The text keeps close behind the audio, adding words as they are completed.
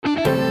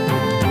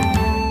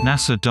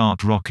NASA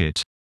DART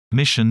rocket.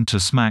 Mission to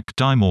smack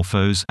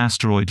Dimorphos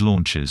asteroid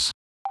launches.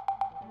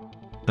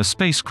 A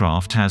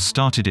spacecraft has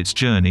started its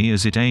journey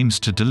as it aims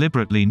to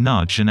deliberately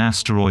nudge an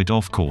asteroid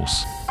off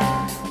course.